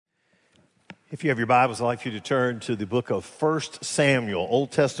If you have your Bibles, I'd like you to turn to the book of 1 Samuel,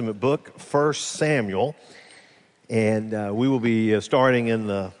 Old Testament book, 1 Samuel. And we will be starting in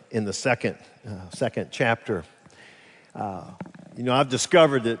the second chapter. I've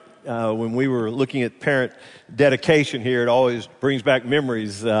discovered that when we were looking at parent dedication here, it always brings back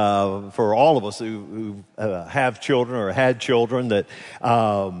memories for all of us who have children or had children that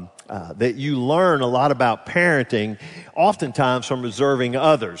you learn a lot about parenting, oftentimes from observing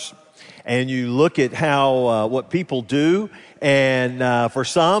others. And you look at how what people do, and for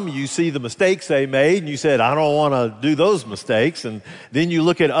some, you see the mistakes they made, and you said, I don't want to do those mistakes. And then you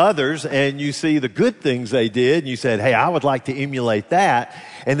look at others, and you see the good things they did, and you said, hey, I would like to emulate that,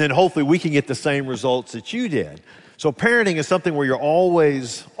 and then hopefully we can get the same results that you did. So parenting is something where you're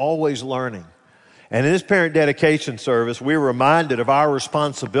always learning. And in this parent dedication service, we're reminded of our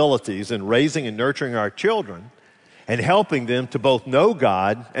responsibilities in raising and nurturing our children, and helping them to both know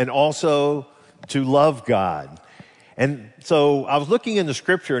God and also to love God. And so I was looking in the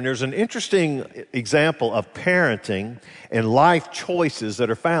scripture, and there's an interesting example of parenting and life choices that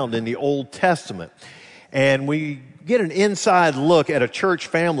are found in the Old Testament. And we get an inside look at a church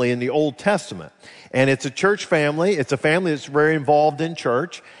family in the Old Testament. And it's a church family. It's a family that's very involved in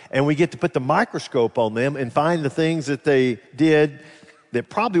church. And we get to put the microscope on them and find the things that they did that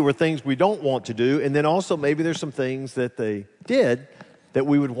probably were things we don't want to do, and then also maybe there's some things that they did that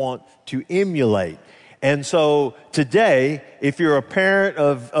we would want to emulate. And so today, if you're a parent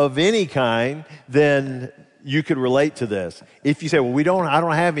of any kind, then you could relate to this. If you say, well, I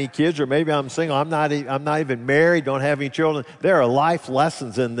don't have any kids, or maybe I'm single, I'm not even married, don't have any children, there are life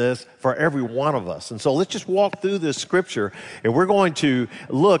lessons in this for every one of us. And so let's just walk through this scripture, and we're going to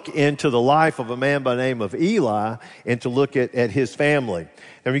look into the life of a man by the name of Eli and to look at his family.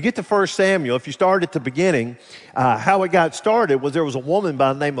 And when you get to 1 Samuel, if you start at the beginning, how it got started was there was a woman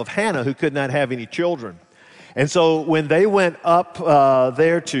by the name of Hannah who could not have any children. And so when they went up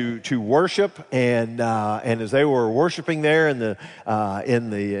there to worship, and as they were worshiping there in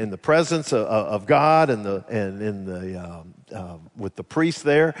the presence of God with the priest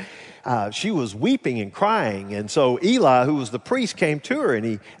there, she was weeping and crying. And so Eli, who was the priest, came to her, and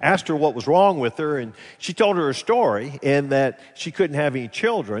he asked her what was wrong with her, and she told her a story, and that she couldn't have any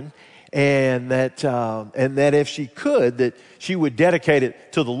children. And that if she could, that she would dedicate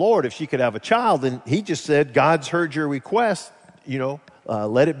it to the Lord if she could have a child. And he just said, God's heard your request,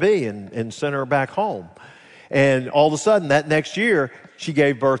 let it be, and send her back home. And all of a sudden, that next year, she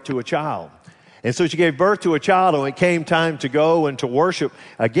gave birth to a child. And so she gave birth to a child, and when it came time to go and to worship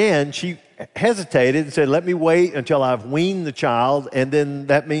again, she hesitated and said, let me wait until I've weaned the child, and then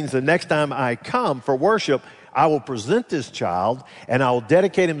that means the next time I come for worship, I will present this child, and I will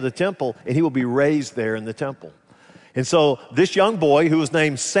dedicate him to the temple, and he will be raised there in the temple. And so this young boy, who was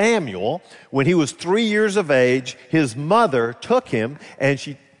named Samuel, when he was 3 years of age, his mother took him, and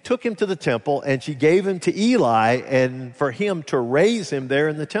she took him to the temple, and she gave him to Eli, and for him to raise him there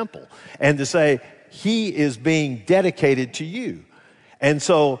in the temple, and to say, he is being dedicated to you. And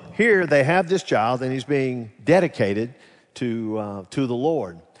so here they have this child, and he's being dedicated to the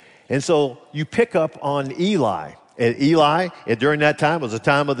Lord. And so you pick up on Eli. And Eli, during that time, was the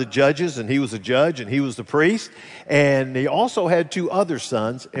time of the judges, and he was a judge, and he was the priest. And he also had two other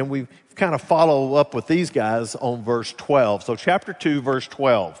sons, and we kind of follow up with these guys on verse 12. So chapter 2, verse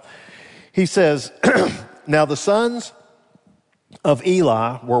 12. He says, now the sons of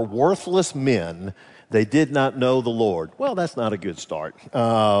Eli were worthless men. They did not know the Lord. Well, that's not a good start.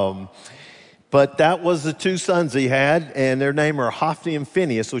 But that was the two sons he had, and their name are Hophni and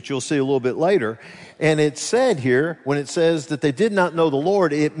Phinehas, which you'll see a little bit later. And it said here, when it says that they did not know the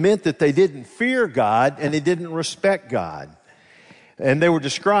Lord, it meant that they didn't fear God and they didn't respect God. And they were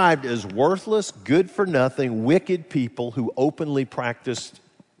described as worthless, good-for-nothing, wicked people who openly practiced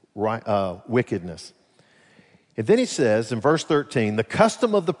wickedness. And then he says in verse 13, the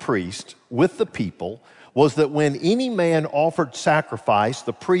custom of the priest with the people was that when any man offered sacrifice,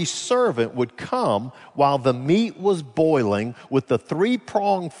 the priest's servant would come while the meat was boiling with the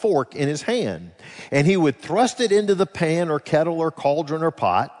three-pronged fork in his hand. And he would thrust it into the pan or kettle or cauldron or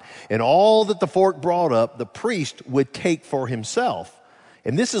pot, and all that the fork brought up, the priest would take for himself.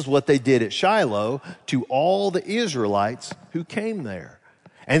 And this is what they did at Shiloh to all the Israelites who came there.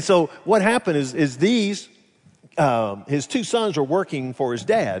 And so what happened is these his two sons were working for his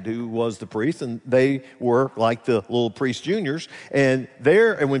dad, who was the priest, and they were like the little priest juniors. And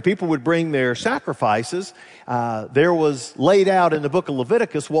when people would bring their sacrifices, there was laid out in the book of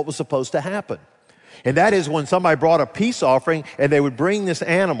Leviticus what was supposed to happen. And that is when somebody brought a peace offering, and they would bring this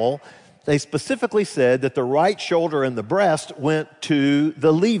animal, they specifically said that the right shoulder and the breast went to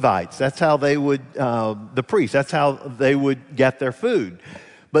the Levites. That's how they would, the priests, that's how they would get their food.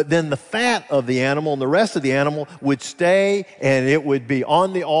 But then the fat of the animal and the rest of the animal would stay, and it would be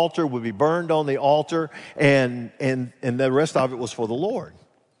on the altar, would be burned on the altar, and the rest of it was for the Lord.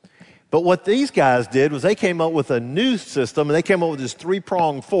 But what these guys did was they came up with a new system, and they came up with this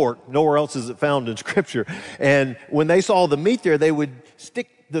three-pronged fork. Nowhere else is it found in Scripture. And when they saw the meat there, they would stick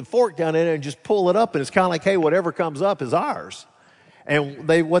the fork down in it and just pull it up, and it's kind of like, hey, whatever comes up is ours. And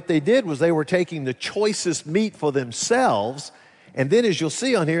what they did was they were taking the choicest meat for themselves, and then as you'll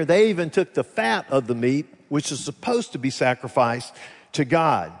see on here, they even took the fat of the meat, which is supposed to be sacrificed to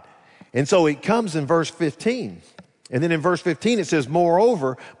God. And so it comes in verse 15. And then in verse 15 it says,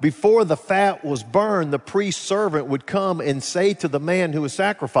 moreover, before the fat was burned, the priest's servant would come and say to the man who was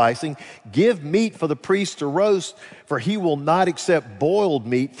sacrificing, give meat for the priest to roast, for he will not accept boiled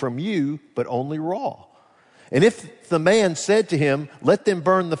meat from you, but only raw. And if the man said to him, let them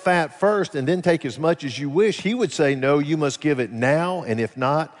burn the fat first and then take as much as you wish, he would say, no, you must give it now, and if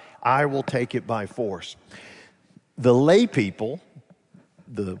not, I will take it by force. The lay people,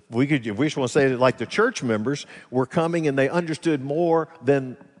 if we just want to say it like the church members, were coming and they understood more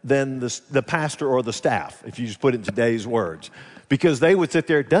than the pastor or the staff, if you just put it in today's words. Because they would sit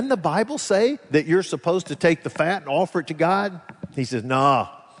there, doesn't the Bible say that you're supposed to take the fat and offer it to God? He says, nah,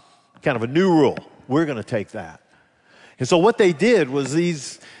 kind of a new rule. We're going to take that. And so what they did was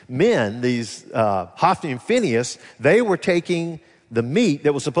these men, Hophni and Phinehas, they were taking the meat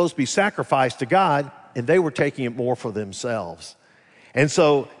that was supposed to be sacrificed to God, and they were taking it more for themselves. And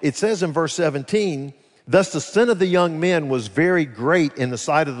so it says in verse 17, thus the sin of the young men was very great in the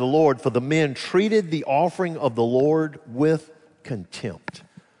sight of the Lord, for the men treated the offering of the Lord with contempt.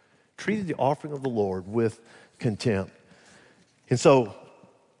 Treated the offering of the Lord with contempt. And so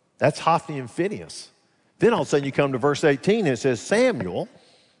that's Hophni and Phinehas. Then all of a sudden you come to verse 18 and it says, Samuel,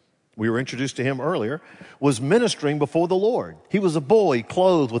 we were introduced to him earlier, was ministering before the Lord. He was a boy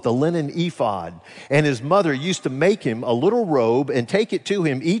clothed with a linen ephod, and his mother used to make him a little robe and take it to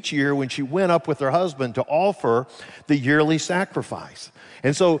him each year when she went up with her husband to offer the yearly sacrifice.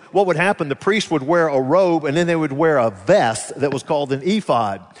 And so what would happen, the priest would wear a robe, and then they would wear a vest that was called an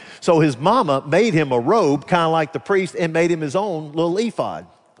ephod. So his mama made him a robe, kind of like the priest, and made him his own little ephod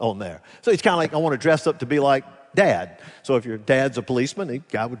on there. So he's kind of like, I want to dress up to be like Dad. So if your dad's a policeman,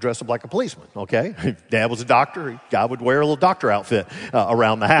 God would dress up like a policeman, okay? If Dad was a doctor, God would wear a little doctor outfit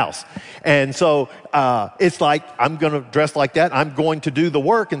around the house. And so it's like, I'm going to dress like that. I'm going to do the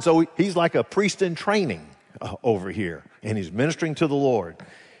work. And so he's like a priest in training over here, and he's ministering to the Lord.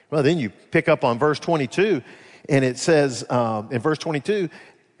 Well, then you pick up on verse 22, and it says in verse 22,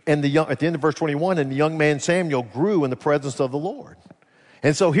 at the end of verse 21, and the young man Samuel grew in the presence of the Lord.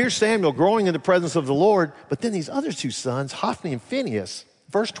 And so here's Samuel growing in the presence of the Lord, but then these other two sons, Hophni and Phinehas,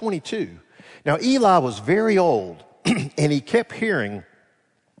 verse 22. Now Eli was very old, and he kept hearing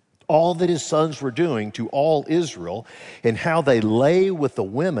all that his sons were doing to all Israel, and how they lay with the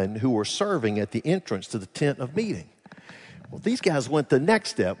women who were serving at the entrance to the tent of meeting. Well, these guys went the next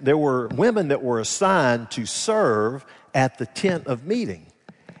step. There were women that were assigned to serve at the tent of meeting.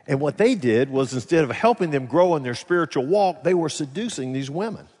 And what they did was, instead of helping them grow in their spiritual walk, they were seducing these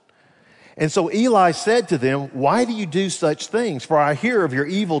women. And so Eli said to them, why do you do such things? For I hear of your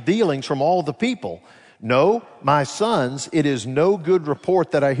evil dealings from all the people. No, my sons, it is no good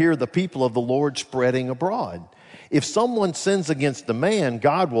report that I hear the people of the Lord spreading abroad. If someone sins against the man,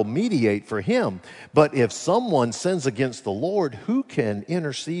 God will mediate for him. But if someone sins against the Lord, who can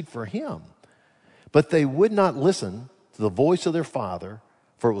intercede for him? But they would not listen to the voice of their father,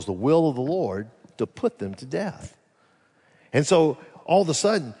 for it was the will of the Lord to put them to death. And so all of a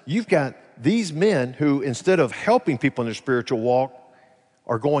sudden, you've got these men who, instead of helping people in their spiritual walk,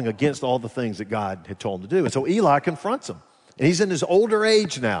 are going against all the things that God had told them to do. And so Eli confronts them. And he's in his older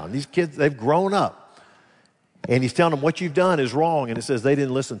age now. And these kids, they've grown up. And he's telling them, what you've done is wrong. And it says they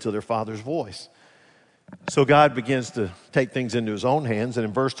didn't listen to their father's voice. So God begins to take things into his own hands. And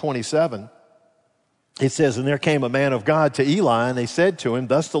in verse 27, it says, and there came a man of God to Eli, and they said to him,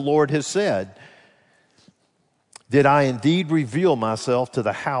 thus the Lord has said, did I indeed reveal myself to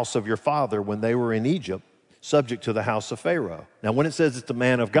the house of your father when they were in Egypt, subject to the house of Pharaoh? Now, when it says it's the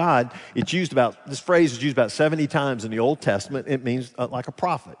man of God, this phrase is used about 70 times in the Old Testament. It means like a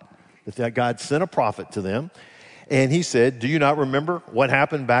prophet, that God sent a prophet to them. And he said, do you not remember what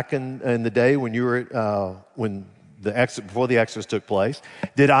happened back in the day when you were, when before the Exodus took place,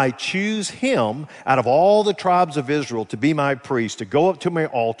 did I choose him out of all the tribes of Israel to be my priest, to go up to my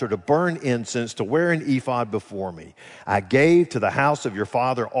altar, to burn incense, to wear an ephod before me. I gave to the house of your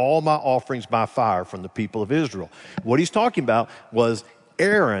father all my offerings by fire from the people of Israel. What he's talking about was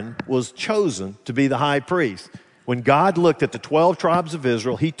Aaron was chosen to be the high priest. When God looked at the 12 tribes of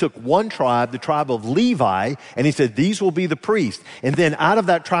Israel, he took one tribe, the tribe of Levi, and he said, these will be the priests. And then out of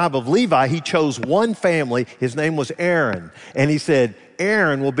that tribe of Levi, he chose one family. His name was Aaron. And he said,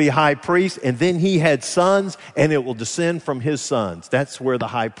 Aaron will be high priest. And then he had sons, and it will descend from his sons. That's where the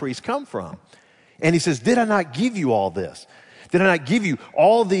high priests come from. And he says, did I not give you all this? Did I not give you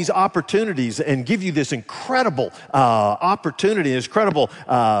all these opportunities and give you this incredible opportunity, this incredible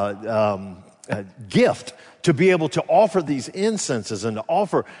gift to be able to offer these incenses and to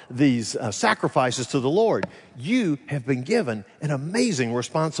offer these sacrifices to the Lord? You have been given an amazing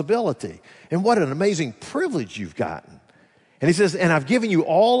responsibility. And what an amazing privilege you've gotten. And he says, and I've given you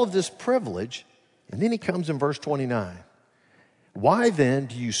all of this privilege. And then he comes in verse 29. Why then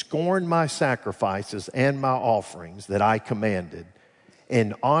do you scorn my sacrifices and my offerings that I commanded,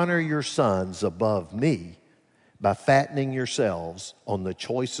 and honor your sons above me by fattening yourselves on the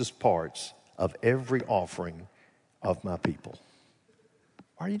choicest parts of every offering of my people?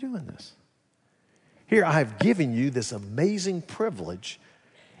 Why are you doing this? Here, I have given you this amazing privilege,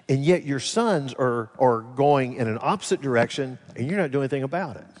 and yet your sons are going in an opposite direction, and you're not doing anything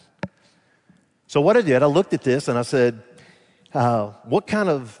about it. So what I did, I looked at this, and I said, what kind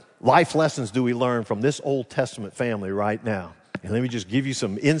of life lessons do we learn from this Old Testament family right now? And let me just give you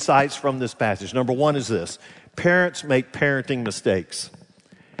some insights from this passage. Number one is this: parents make parenting mistakes.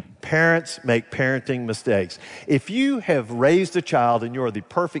 Parents make parenting mistakes. If you have raised a child and you're the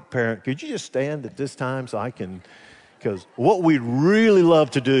perfect parent, could you just stand at this time so I can, because what we'd really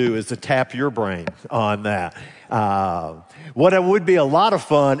love to do is to tap your brain on that. What it would be a lot of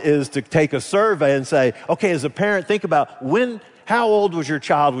fun is to take a survey and say, okay, as a parent, think about how old was your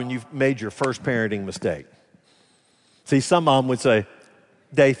child when you made your first parenting mistake? See, some mom would say,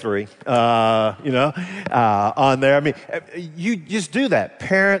 day 3, on there. I mean, you just do that.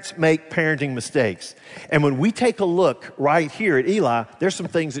 Parents make parenting mistakes. And when we take a look right here at Eli, there's some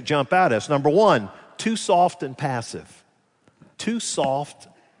things that jump out at us. Number one, too soft and passive. Too soft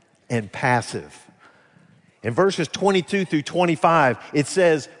and passive. In verses 22 through 25, it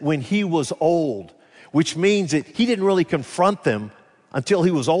says, when he was old, which means that he didn't really confront them until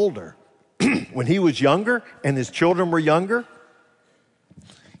he was older. When he was younger and his children were younger,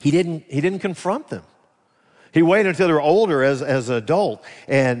 he didn't confront them. He waited until they were older as an adult.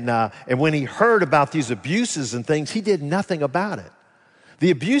 And when he heard about these abuses and things, he did nothing about it. The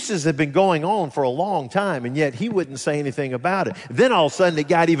abuses had been going on for a long time, and yet he wouldn't say anything about it. Then all of a sudden it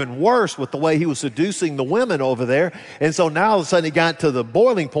got even worse with the way he was seducing the women over there. And so now all of a sudden it got to the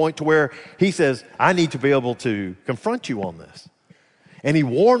boiling point to where he says, I need to be able to confront you on this. And he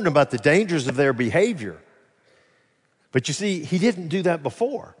warned them about the dangers of their behavior. But you see, he didn't do that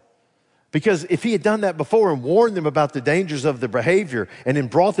before. Because if he had done that before and warned them about the dangers of their behavior and then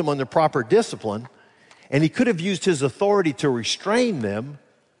brought them under proper discipline, and he could have used his authority to restrain them,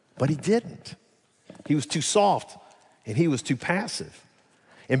 but he didn't. He was too soft and he was too passive.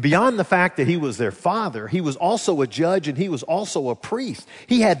 And beyond the fact that he was their father, he was also a judge and he was also a priest.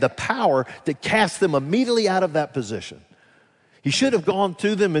 He had the power to cast them immediately out of that position. He should have gone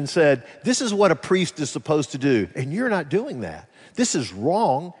to them and said, this is what a priest is supposed to do, and you're not doing that. This is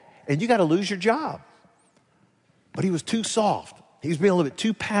wrong, and you got to lose your job. But he was too soft. He was being a little bit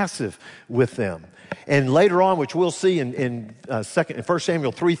too passive with them. And later on, which we'll see in 1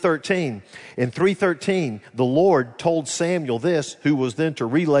 Samuel 3:13, in 3:13, the Lord told Samuel this, who was then to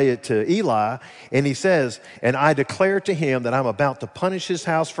relay it to Eli, and he says, and I declare to him that I'm about to punish his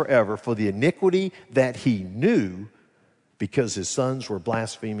house forever for the iniquity that he knew, because his sons were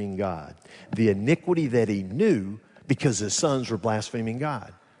blaspheming God. The iniquity that he knew because his sons were blaspheming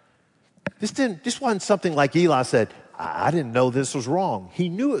God. This wasn't something like Eli said, I didn't know this was wrong. He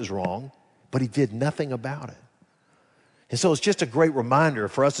knew it was wrong, but he did nothing about it. And so it's just a great reminder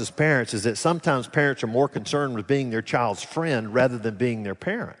for us as parents is that sometimes parents are more concerned with being their child's friend rather than being their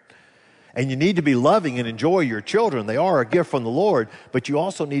parent. And you need to be loving and enjoy your children. They are a gift from the Lord, but you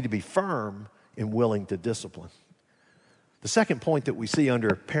also need to be firm and willing to discipline. The second point that we see under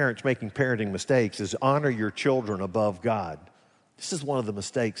parents making parenting mistakes is honor your children above God. This is one of the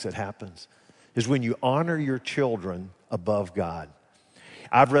mistakes that happens, is when you honor your children above God.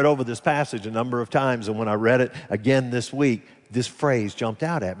 I've read over this passage a number of times, and when I read it again this week, this phrase jumped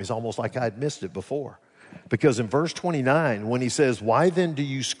out at me. It's almost like I had missed it before. Because in verse 29, when he says, why then do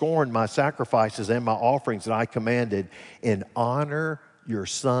you scorn my sacrifices and my offerings that I commanded, and honor your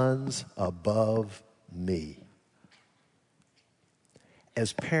sons above me?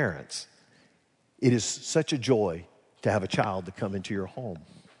 As parents, it is such a joy to have a child to come into your home.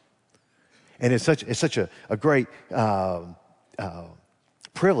 And it's such a great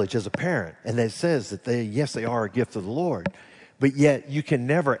privilege as a parent. And it says that they are a gift of the Lord, but yet you can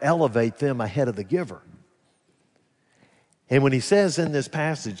never elevate them ahead of the giver. And when he says in this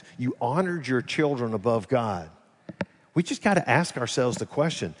passage, you honored your children above God, we just got to ask ourselves the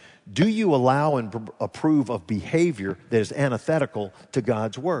question, do you allow and approve of behavior that is antithetical to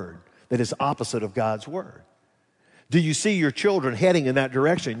God's word, that is opposite of God's word? Do you see your children heading in that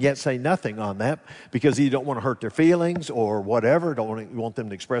direction, yet say nothing on that because you don't want to hurt their feelings or whatever, you want them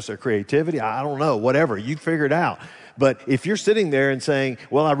to express their creativity? I don't know, whatever, you figure it out. But if you're sitting there and saying,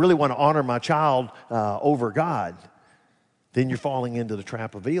 well, I really want to honor my child over God, then you're falling into the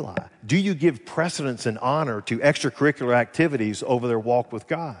trap of Eli. Do you give precedence and honor to extracurricular activities over their walk with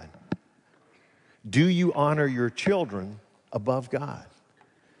God? Do you honor your children above God?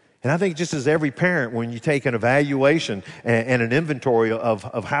 And I think just as every parent, when you take an evaluation and an inventory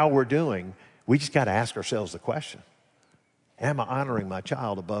of how we're doing, we just got to ask ourselves the question, am I honoring my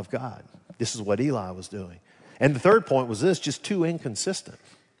child above God? This is what Eli was doing. And the third point was this, just too inconsistent.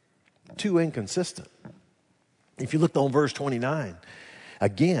 Too inconsistent. If you look on verse 29,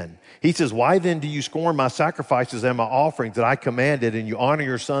 again, he says, why then do you scorn my sacrifices and my offerings that I commanded, and you honor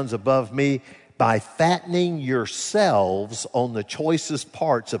your sons above me by fattening yourselves on the choicest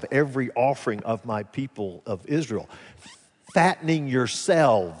parts of every offering of my people of Israel? Fattening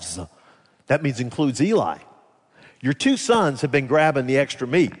yourselves. That means includes Eli. Your two sons have been grabbing the extra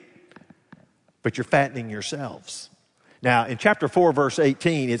meat, but you're fattening yourselves. Now, in chapter 4, verse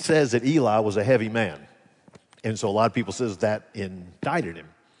 18, it says that Eli was a heavy man. And so a lot of people says that indicted him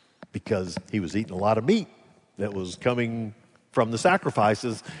because he was eating a lot of meat that was coming from the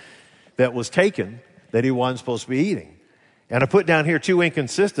sacrifices that was taken that he wasn't supposed to be eating. And I put down here too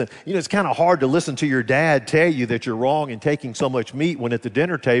inconsistent. You know, it's kind of hard to listen to your dad tell you that you're wrong in taking so much meat when at the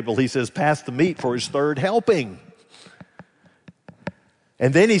dinner table he says, pass the meat for his third helping.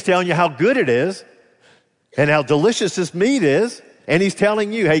 And then he's telling you how good it is and how delicious this meat is. And he's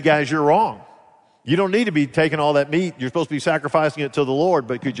telling you, hey guys, you're wrong. You don't need to be taking all that meat. You're supposed to be sacrificing it to the Lord,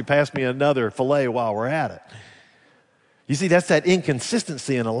 but could you pass me another filet while we're at it? You see, that's that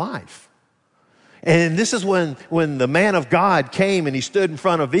inconsistency in a life. And this is when the man of God came and he stood in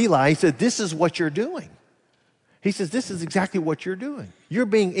front of Eli. He said, this is what you're doing. He says, this is exactly what you're doing. You're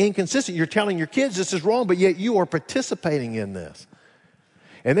being inconsistent. You're telling your kids this is wrong, but yet you are participating in this.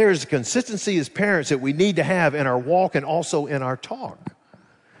 And there is a consistency as parents that we need to have in our walk and also in our talk.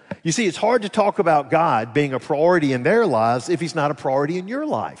 You see, it's hard to talk about God being a priority in their lives if he's not a priority in your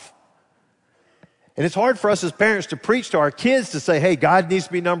life. And it's hard for us as parents to preach to our kids to say, hey, God needs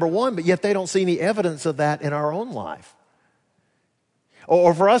to be number one, but yet they don't see any evidence of that in our own life.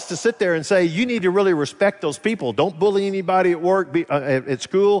 Or for us to sit there and say, you need to really respect those people. Don't bully anybody at work, at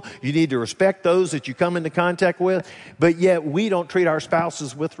school. You need to respect those that you come into contact with. But yet we don't treat our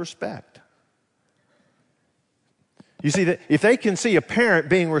spouses with respect. You see, that if they can see a parent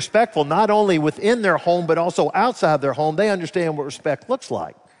being respectful, not only within their home, but also outside their home, they understand what respect looks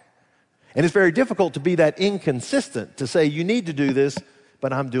like. And it's very difficult to be that inconsistent, to say, you need to do this,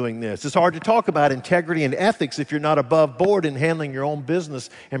 but I'm doing this. It's hard to talk about integrity and ethics if you're not above board in handling your own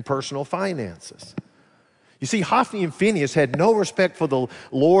business and personal finances. You see, Hophni and Phinehas had no respect for the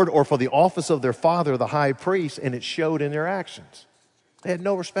Lord or for the office of their father, the high priest, and it showed in their actions. They had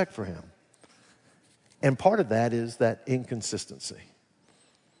no respect for him. And part of that is that inconsistency.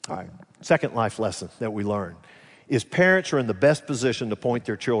 All right, second life lesson that we learn is parents are in the best position to point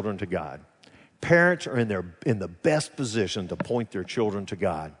their children to God. Parents are in the best position to point their children to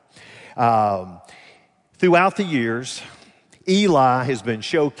God. Throughout the years, Eli has been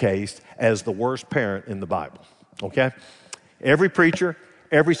showcased as the worst parent in the Bible, okay? Every preacher,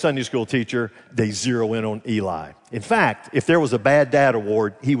 every Sunday school teacher, they zero in on Eli. In fact, if there was a bad dad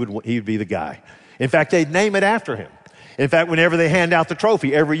award, he would be the guy. In fact, they'd name it after him. In fact, whenever they hand out the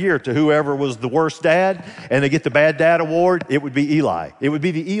trophy every year to whoever was the worst dad and they get the bad dad award, it would be Eli. It would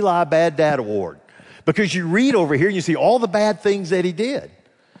be the Eli Bad Dad Award. Because you read over here and you see all the bad things that he did.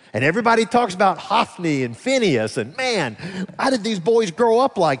 And everybody talks about Hophni and Phinehas and man, how did these boys grow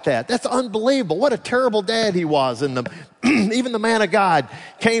up like that? That's unbelievable. What a terrible dad he was. And even the man of God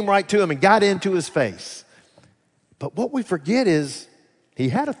came right to him and got into his face. But what we forget is he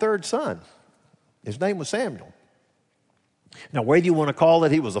had a third son. His name was Samuel. Now, whether you want to call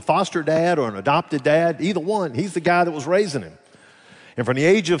it he was a foster dad or an adopted dad, either one, he's the guy that was raising him. And from the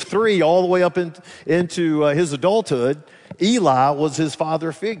age of 3 all the way up into his adulthood, Eli was his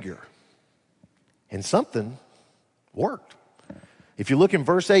father figure. And something worked. If you look in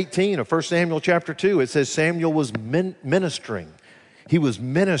verse 18 of 1 Samuel chapter 2, it says Samuel was ministering. He was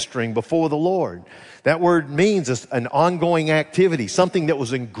ministering before the Lord. That word means an ongoing activity, something that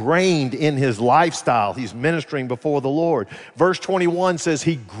was ingrained in his lifestyle. He's ministering before the Lord. Verse 21 says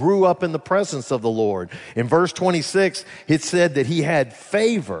he grew up in the presence of the Lord. In verse 26, it said that he had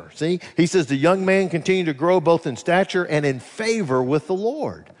favor. See, he says the young man continued to grow both in stature and in favor with the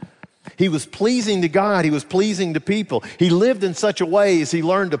Lord. He was pleasing to God. He was pleasing to people. He lived in such a way as he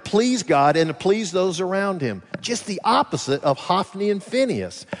learned to please God and to please those around him. Just the opposite of Hophni and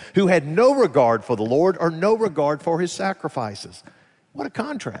Phinehas, who had no regard for the Lord or no regard for his sacrifices. What a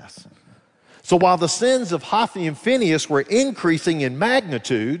contrast. So while the sins of Hophni and Phinehas were increasing in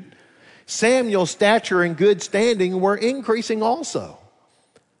magnitude, Samuel's stature and good standing were increasing also.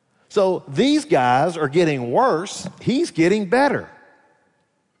 So these guys are getting worse. He's getting better.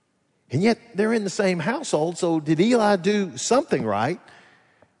 And yet they're in the same household, so did Eli do something right?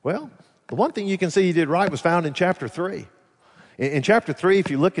 Well, the one thing you can see he did right was found in chapter 3. In chapter 3,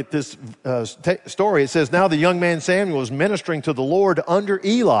 if you look at this story, it says, now the young man Samuel was ministering to the Lord under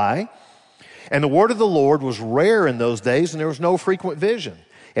Eli, and the word of the Lord was rare in those days, and there was no frequent vision.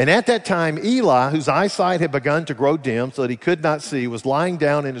 And at that time, Eli, whose eyesight had begun to grow dim so that he could not see, was lying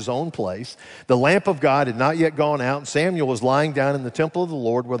down in his own place. The lamp of God had not yet gone out, and Samuel was lying down in the temple of the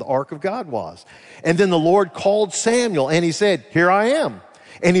Lord where the ark of God was. And then the Lord called Samuel, and he said, here I am.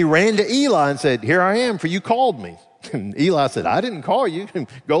 And he ran to Eli and said, here I am, for you called me. And Eli said, I didn't call you.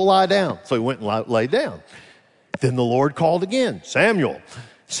 Go lie down. So he went and lay down. Then the Lord called again, Samuel.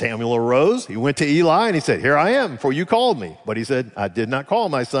 Samuel arose, he went to Eli, and he said, here I am, for you called me. But he said, I did not call,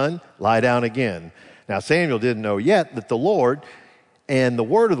 my son. Lie down again. Now Samuel didn't know yet that the Lord and the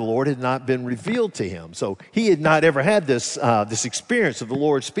word of the Lord had not been revealed to him. So he had not ever had this experience of the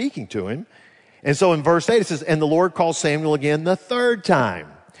Lord speaking to him. And so in verse 8 it says, and the Lord called Samuel again the third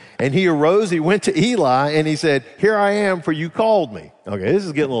time. And he arose, he went to Eli, and he said, here I am, for you called me. Okay, this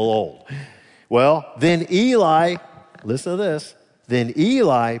is getting a little old. Well, then Eli, listen to this, then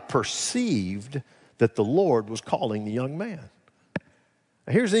Eli perceived that the Lord was calling the young man.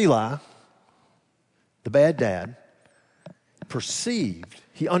 Now here's Eli, the bad dad, perceived,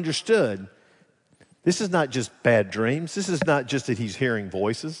 he understood, this is not just bad dreams. This is not just that he's hearing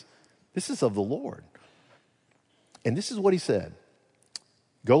voices. This is of the Lord. And this is what he said.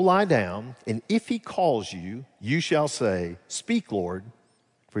 Go lie down, and if he calls you, you shall say, speak, Lord,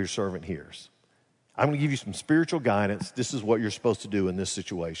 for your servant hears. I'm going to give you some spiritual guidance. This is what you're supposed to do in this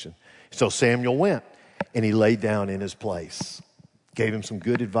situation. So Samuel went, and he laid down in his place, gave him some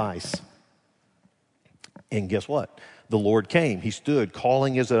good advice. And guess what? The Lord came. He stood,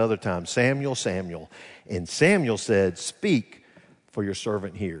 calling as at other times, Samuel, Samuel. And Samuel said, speak, for your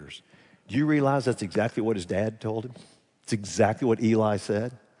servant hears. Do you realize that's exactly what his dad told him? It's exactly what Eli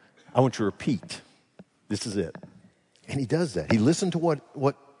said. I want you to repeat. This is it. And he does that. He listened to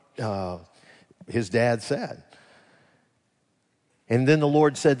what his dad said. And then the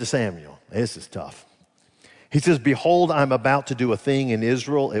Lord said to Samuel, this is tough. He says, behold, I'm about to do a thing in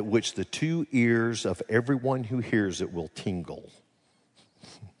Israel at which the 2 ears of everyone who hears it will tingle.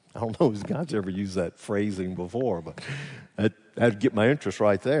 I don't know if God's ever used that phrasing before, but that'd get my interest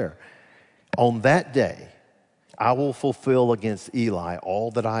right there. On that day, I will fulfill against Eli all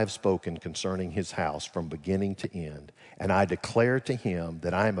that I have spoken concerning his house from beginning to end. And I declare to him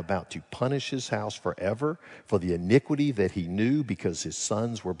that I am about to punish his house forever for the iniquity that he knew because his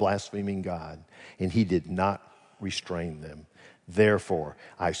sons were blaspheming God, and he did not restrain them. Therefore,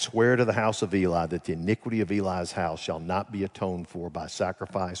 I swear to the house of Eli that the iniquity of Eli's house shall not be atoned for by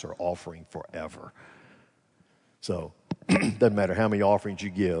sacrifice or offering forever. So, doesn't matter how many offerings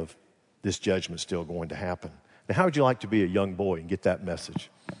you give, this judgment's still going to happen. Now, how would you like to be a young boy and get that message?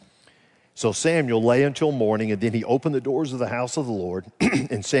 So Samuel lay until morning, and then he opened the doors of the house of the Lord,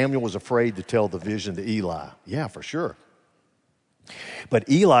 and Samuel was afraid to tell the vision to Eli. Yeah, for sure. But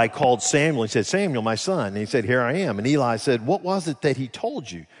Eli called Samuel and said, Samuel, my son. And he said, here I am. And Eli said, what was it that he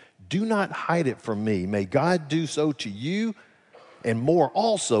told you? Do not hide it from me. May God do so to you, and more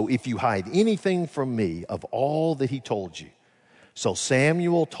also if you hide anything from me of all that he told you. So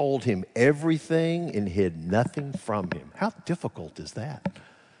Samuel told him everything and hid nothing from him. How difficult is that?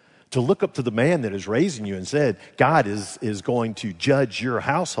 To look up to the man that is raising you and said, God is going to judge your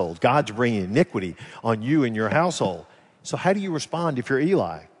household. God's bringing iniquity on you and your household. So how do you respond if you're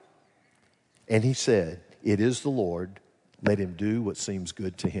Eli? And he said, it is the Lord. let him do what seems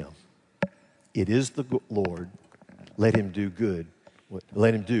good to him. It is the Lord. Let him do good.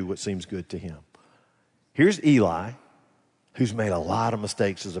 Let him do what seems good to him. Here's Eli, who's made a lot of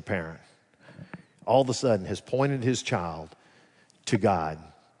mistakes as a parent. All of a sudden has pointed his child to God.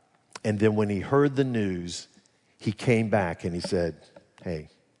 And then when he heard the news, he came back and he said, hey,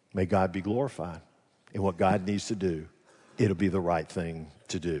 may God be glorified. And what God needs to do, it'll be the right thing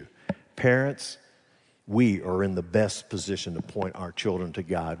to do. Parents, we are in the best position to point our children to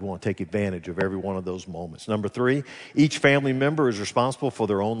God. We want to take advantage of every one of those moments. Number 3, each family member is responsible for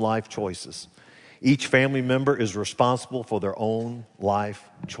their own life choices. Each family member is responsible for their own life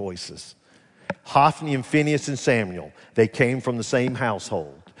choices. Hophni and Phinehas and Samuel, they came from the same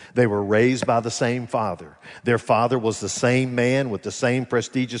household. They were raised by the same father. Their father was the same man with the same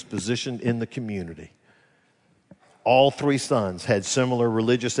prestigious position in the community. All 3 sons had similar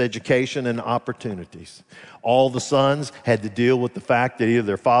religious education and opportunities. All the sons had to deal with the fact that either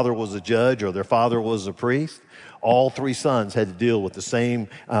their father was a judge or their father was a priest. All 3 sons had to deal with the same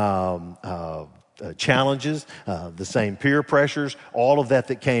challenges, the same peer pressures, all of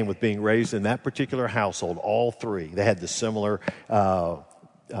that came with being raised in that particular household. All 3, they had the similar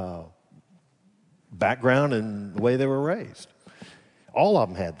background and the way they were raised. All of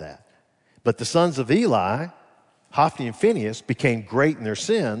them had that. But the sons of Eli, Hophni and Phinehas, became great in their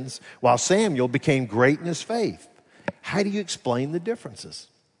sins, while Samuel became great in his faith. How do you explain the differences?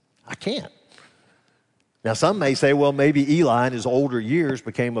 I can't. Now, some may say, well, maybe Eli in his older years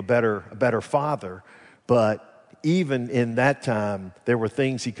became a better father, but even in that time, there were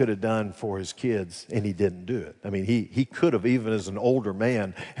things he could have done for his kids, and he didn't do it. I mean, he could have, even as an older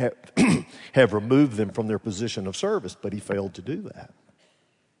man, have removed them from their position of service, but he failed to do that.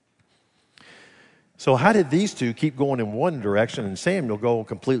 So how did these 2 keep going in one direction and Samuel go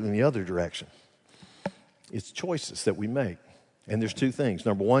completely in the other direction? It's choices that we make. And there's 2 things.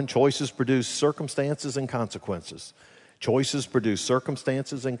 Number 1, choices produce circumstances and consequences. Choices produce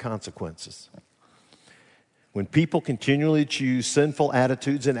circumstances and consequences. When people continually choose sinful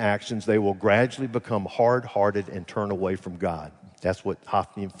attitudes and actions, they will gradually become hard-hearted and turn away from God. That's what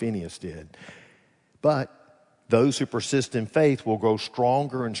Hophni and Phinehas did. But those who persist in faith will grow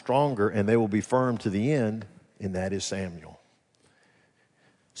stronger and stronger, and they will be firm to the end, and that is Samuel.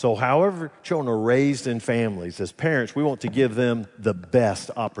 So however children are raised in families, as parents, we want to give them the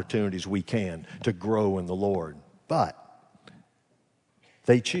best opportunities we can to grow in the Lord. But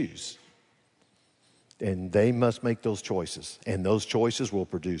they choose. And they must make those choices. And those choices will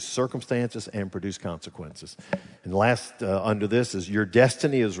produce circumstances and produce consequences. And last under this is your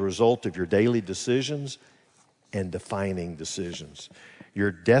destiny is a result of your daily decisions and defining decisions.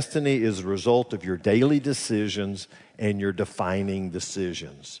 Your destiny is a result of your daily decisions and your defining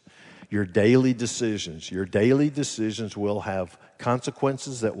decisions. Your daily decisions will have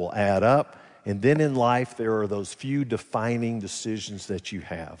consequences that will add up. And then in life, there are those few defining decisions that you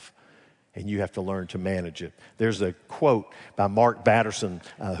have. And you have to learn to manage it. There's a quote by Mark Batterson,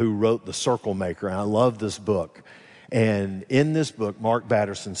 who wrote The Circle Maker. And I love this book. And in this book, Mark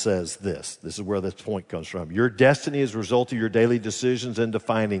Batterson says this. This is where this point comes from. Your destiny is a result of your daily decisions and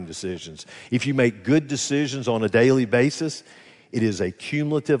defining decisions. If you make good decisions on a daily basis, it is a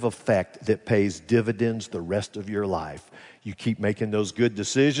cumulative effect that pays dividends the rest of your life. You keep making those good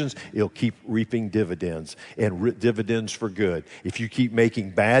decisions, it'll keep reaping dividends, and dividends for good. If you keep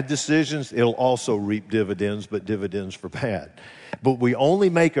making bad decisions, it'll also reap dividends, but dividends for bad. But we only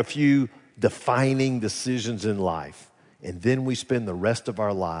make a few defining decisions in life, and then we spend the rest of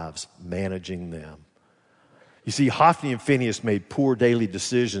our lives managing them. You see, Hophni and Phinehas made poor daily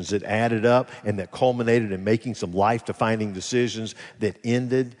decisions that added up and that culminated in making some life-defining decisions that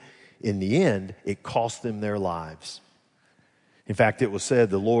ended, in the end, it cost them their lives. In fact, it was said,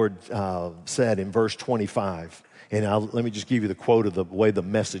 the Lord said in verse 25, and let me just give you the quote of the way the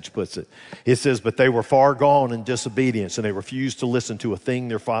Message puts it. It says, but they were far gone in disobedience, and they refused to listen to a thing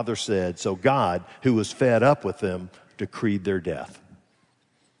their father said. So God, who was fed up with them, decreed their death.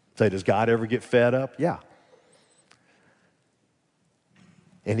 Say, does God ever get fed up? Yeah.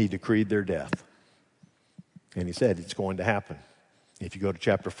 And he decreed their death. And he said it's going to happen. If you go to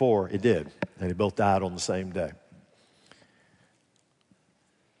chapter 4, it did. And they both died on the same day.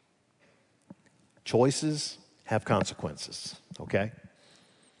 Choices have consequences, okay?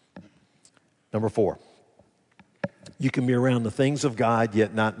 Number 4, you can be around the things of God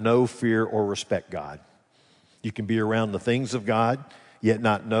yet not know, fear, or respect God. You can be around the things of God yet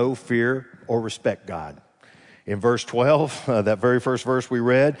not know, fear, or respect God. In verse 12, that very first verse we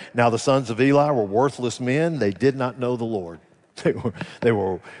read, now the sons of Eli were worthless men. They did not know the Lord. They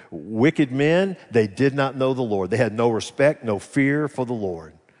were wicked men. They did not know the Lord. They had no respect, no fear for the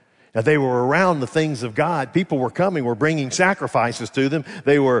Lord. Now, they were around the things of God. People were coming, were bringing sacrifices to them.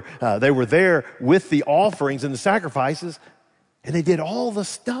 They were there with the offerings and the sacrifices, and they did all the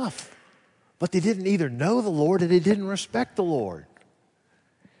stuff. But they didn't either know the Lord or they didn't respect the Lord.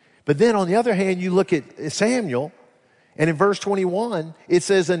 But then on the other hand, you look at Samuel, and in verse 21, it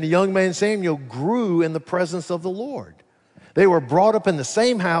says, and the young man Samuel grew in the presence of the Lord. They were brought up in the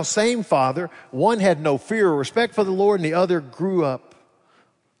same house, same father. One had no fear or respect for the Lord, and the other grew up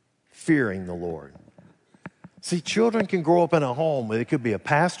fearing the Lord. See, children can grow up in a home. It could be a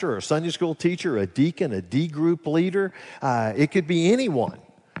pastor or a Sunday school teacher, a deacon, a D group leader. It could be anyone.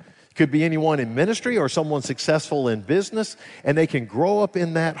 It could be anyone in ministry or someone successful in business, and they can grow up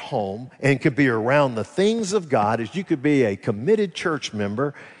in that home and could be around the things of God, as you could be a committed church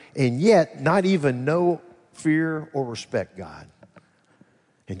member and yet not even know, fear, or respect God.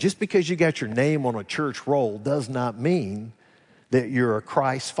 And just because you got your name on a church roll does not mean that you're a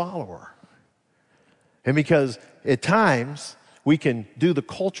Christ follower. And because at times we can do the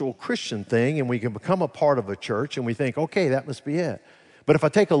cultural Christian thing and we can become a part of a church and we think, okay, that must be it. But if I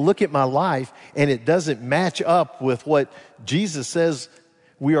take a look at my life and it doesn't match up with what Jesus says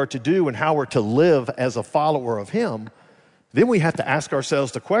we are to do and how we're to live as a follower of Him, then we have to ask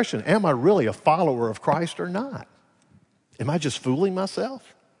ourselves the question, am I really a follower of Christ or not? Am I just fooling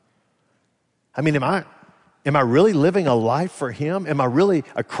myself? I mean, am I really living a life for Him? Am I really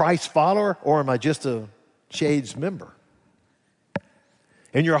a Christ follower, or am I just a Shades member?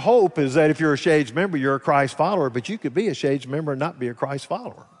 And your hope is that if you're a Shades member, you're a Christ follower, but you could be a Shades member and not be a Christ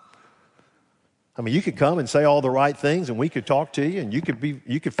follower. I mean, you could come and say all the right things and we could talk to you and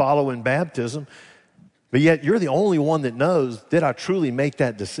you could follow in baptism, but yet you're the only one that knows, did I truly make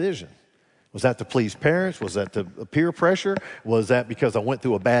that decision? Was that to please parents? Was that to peer pressure? Was that because I went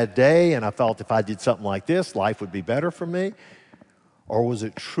through a bad day and I felt if I did something like this, life would be better for me? Or was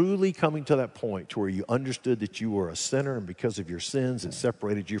it truly coming to that point to where you understood that you were a sinner and because of your sins, it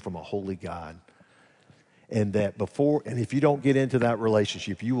separated you from a holy God? And that if you don't get into that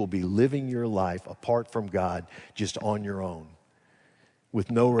relationship, you will be living your life apart from God, just on your own, with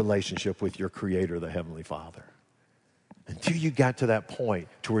no relationship with your Creator, the Heavenly Father. Until you got to that point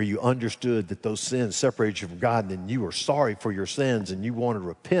to where you understood that those sins separated you from God, and then you were sorry for your sins and you wanted to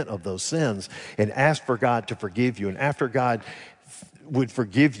repent of those sins and ask for God to forgive you. And after God would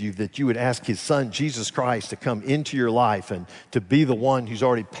forgive you, that you would ask His Son, Jesus Christ, to come into your life and to be the one who's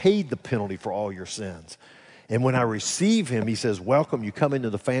already paid the penalty for all your sins. And when I receive Him, He says, welcome, you come into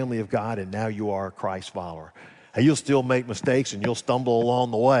the family of God, and now you are a Christ follower. And you'll still make mistakes and you'll stumble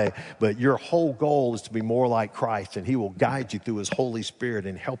along the way, but your whole goal is to be more like Christ, and He will guide you through His Holy Spirit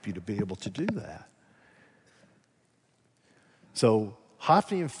and help you to be able to do that. So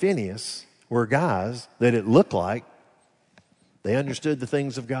Hophni and Phinehas were guys that it looked like they understood the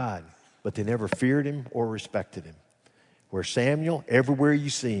things of God, but they never feared Him or respected Him. Where Samuel, everywhere you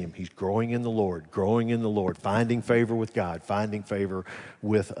see him, he's growing in the Lord, finding favor with God, finding favor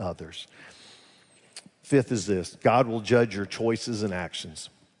with others. Fifth is this: God will judge your choices and actions.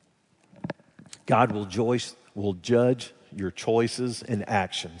 God will judge your choices and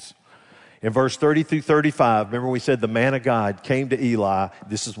actions. In verse 30 through 35, remember we said the man of God came to Eli.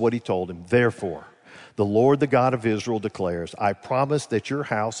 This is what he told him. Therefore, the Lord, the God of Israel, declares, I promise that your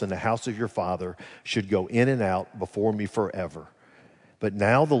house and the house of your father should go in and out before me forever. But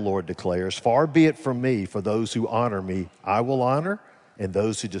now the Lord declares, far be it from me, for those who honor me I will honor, and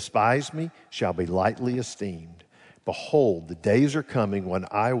those who despise me shall be lightly esteemed. Behold, the days are coming when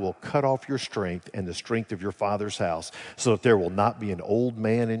I will cut off your strength and the strength of your father's house, so that there will not be an old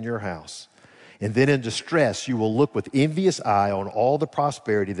man in your house. And then in distress you will look with envious eye on all the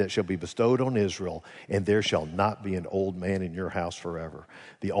prosperity that shall be bestowed on Israel, and there shall not be an old man in your house forever.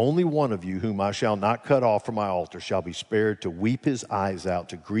 The only one of you whom I shall not cut off from my altar shall be spared to weep his eyes out,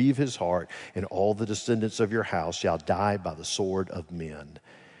 to grieve his heart, and all the descendants of your house shall die by the sword of men.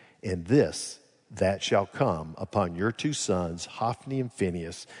 And this that shall come upon your two sons, Hophni and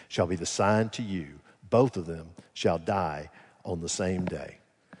Phinehas, shall be the sign to you. Both of them shall die on the same day.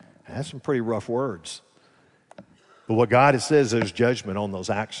 That's some pretty rough words. But what God says, there's judgment on those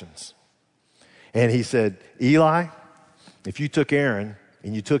actions. And He said, Eli, if you took Aaron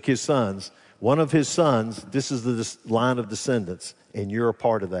and you took his sons, one of his sons, this is the line of descendants, and you're a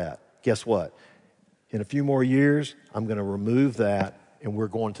part of that. Guess what? In a few more years, I'm going to remove that, and we're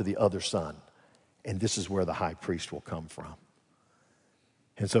going to the other son. And this is where the high priest will come from.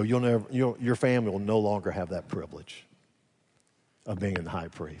 And so your family will no longer have that privilege of being the high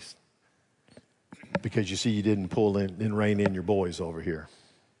priest. because you see you didn't pull in and rein in your boys over here.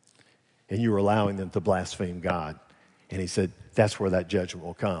 And you were allowing them to blaspheme God. And he said, that's where that judgment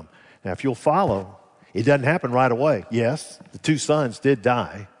will come. Now, if you'll follow, it doesn't happen right away. Yes, the two sons did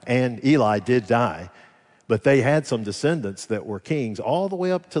die, and Eli did die, but they had some descendants that were kings all the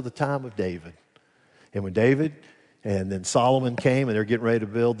way up to the time of David. And when David and then Solomon came and they're getting ready to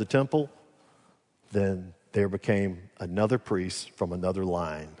build the temple, then there became another priest from another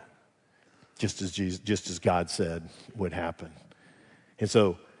line, just as God said would happen. And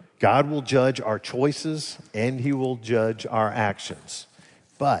so God will judge our choices and he will judge our actions.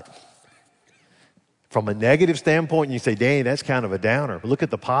 But from a negative standpoint, you say, Danny, that's kind of a downer. But look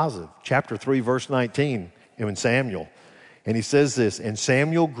at the positive. Chapter 3, verse 19, in Samuel. And he says this, and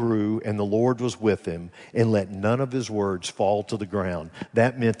Samuel grew, and the Lord was with him, and let none of his words fall to the ground.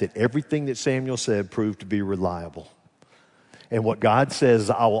 That meant that everything that Samuel said proved to be reliable. And what God says is,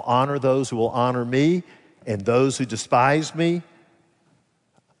 I will honor those who will honor me, and those who despise me,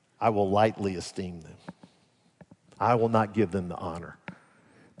 I will lightly esteem them. I will not give them the honor.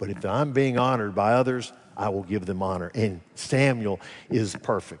 But if I'm being honored by others, I will give them honor. And Samuel is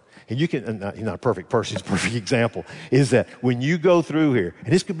perfect. And you can, he's not a perfect person, he's a perfect example, is that when you go through here,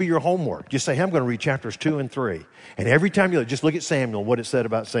 and this could be your homework, just say, hey, I'm going to read chapters 2 and 3. And every time you just look at Samuel, what it said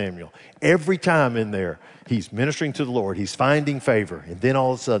about Samuel. Every time in there, he's ministering to the Lord, he's finding favor. And then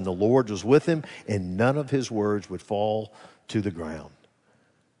all of a sudden, the Lord was with him, and none of his words would fall to the ground.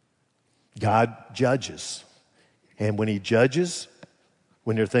 God judges. And when he judges,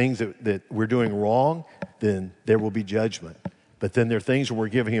 when there are things that we're doing wrong, then there will be judgment. But then there are things when we're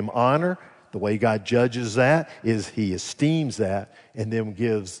giving him honor. The way God judges that is he esteems that and then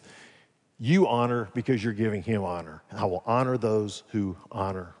gives you honor because you're giving him honor. I will honor those who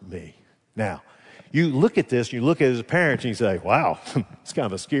honor me. Now, you look at this, you look at it as a parent, and you say, wow, it's kind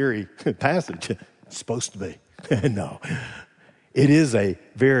of a scary passage. It's supposed to be. No, it is a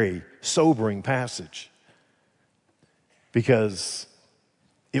very sobering passage because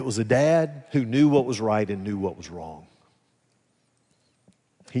it was a dad who knew what was right and knew what was wrong.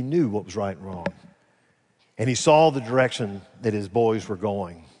 He knew what was right and wrong. And he saw the direction that his boys were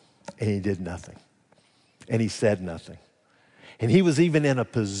going, and he did nothing. And he said nothing. And he was even in a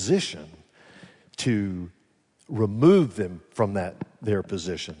position to remove them from their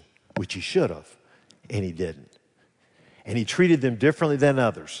position, which he should have, and he didn't. And he treated them differently than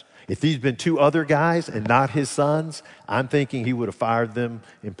others. If these had been two other guys and not his sons, I'm thinking he would have fired them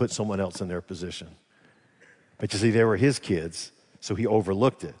and put someone else in their position. But you see, they were his kids, so he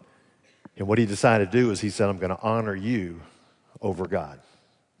overlooked it. And what he decided to do is he said, I'm going to honor you over God.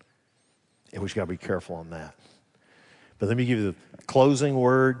 And we've got to be careful on that. But let me give you the closing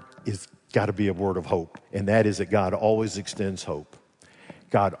word. It's got to be a word of hope. And that is that God always extends hope.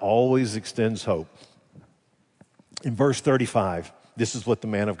 God always extends hope. In verse 35, this is what the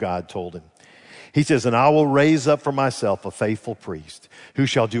man of God told him. He says, and I will raise up for myself a faithful priest who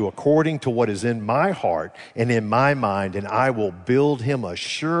shall do according to what is in my heart and in my mind, and I will build him a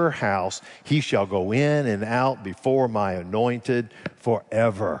sure house. He shall go in and out before my anointed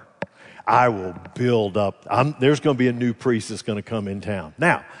forever. I will build up. There's going to be a new priest that's going to come in town.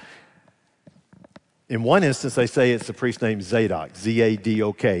 Now, in one instance, they say it's the priest named Zadok,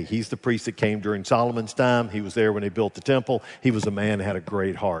 Z-A-D-O-K. He's the priest that came during Solomon's time. He was there when they built the temple. He was a man that had a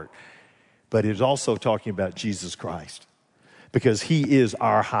great heart. But it is also talking about Jesus Christ because he is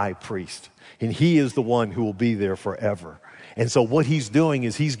our high priest and he is the one who will be there forever. And so what he's doing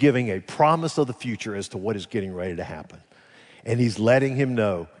is he's giving a promise of the future as to what is getting ready to happen. And he's letting him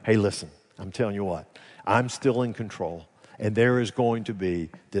know, hey, listen, I'm telling you what, I'm still in control and there is going to be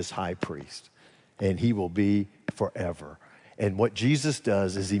this high priest and he will be forever. And what Jesus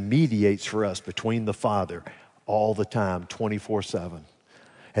does is he mediates for us between the Father all the time, 24/7.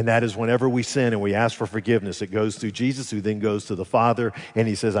 And that is whenever we sin and we ask for forgiveness, it goes through Jesus, who then goes to the Father, and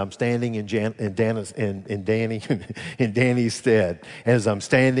he says, I'm standing in Danny's stead. And as I'm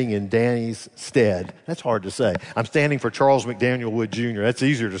standing in Danny's stead, that's hard to say. I'm standing for Charles McDaniel Wood Jr. That's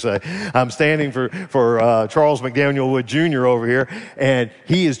easier to say. I'm standing for Charles McDaniel Wood Jr. over here, and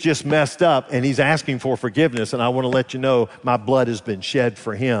he is just messed up, and he's asking for forgiveness, and I want to let you know my blood has been shed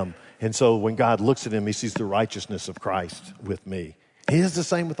for him. And so when God looks at him, he sees the righteousness of Christ with me. He does the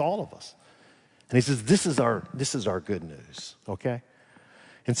same with all of us. And he says, this is our good news, okay?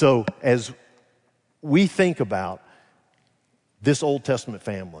 And so as we think about this Old Testament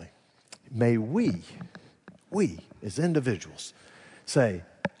family, may we as individuals say,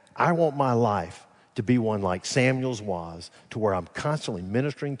 I want my life to be one like Samuel's was, to where I'm constantly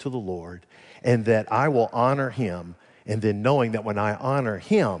ministering to the Lord and that I will honor him, and then knowing that when I honor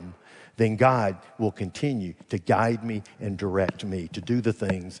him, then God will continue to guide me and direct me to do the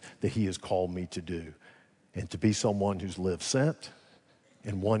things that he has called me to do and to be someone who's lived sent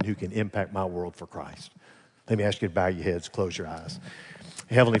and one who can impact my world for Christ. Let me ask you to bow your heads, close your eyes.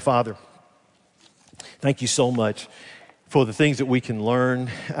 Heavenly Father, thank you so much for the things that we can learn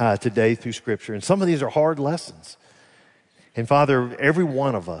today through Scripture. And some of these are hard lessons. And Father, every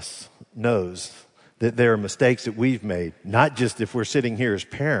one of us knows that there are mistakes that we've made, not just if we're sitting here as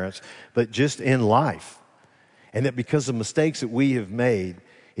parents, but just in life. And that because of mistakes that we have made,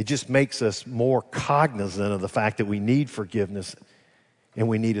 it just makes us more cognizant of the fact that we need forgiveness and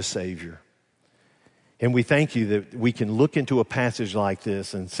we need a Savior. And we thank you that we can look into a passage like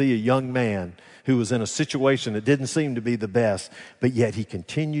this and see a young man who was in a situation that didn't seem to be the best, but yet he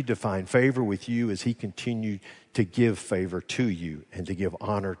continued to find favor with you as he continued to give favor to you and to give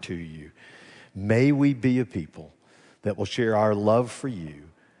honor to you. May we be a people that will share our love for you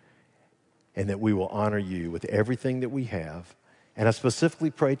and that we will honor you with everything that we have. And I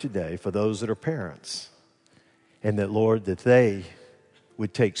specifically pray today for those that are parents and that, Lord, that they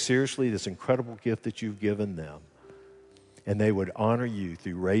would take seriously this incredible gift that you've given them and they would honor you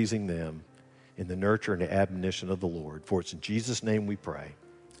through raising them in the nurture and the admonition of the Lord. For it's in Jesus' name we pray.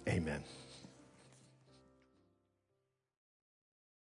 Amen.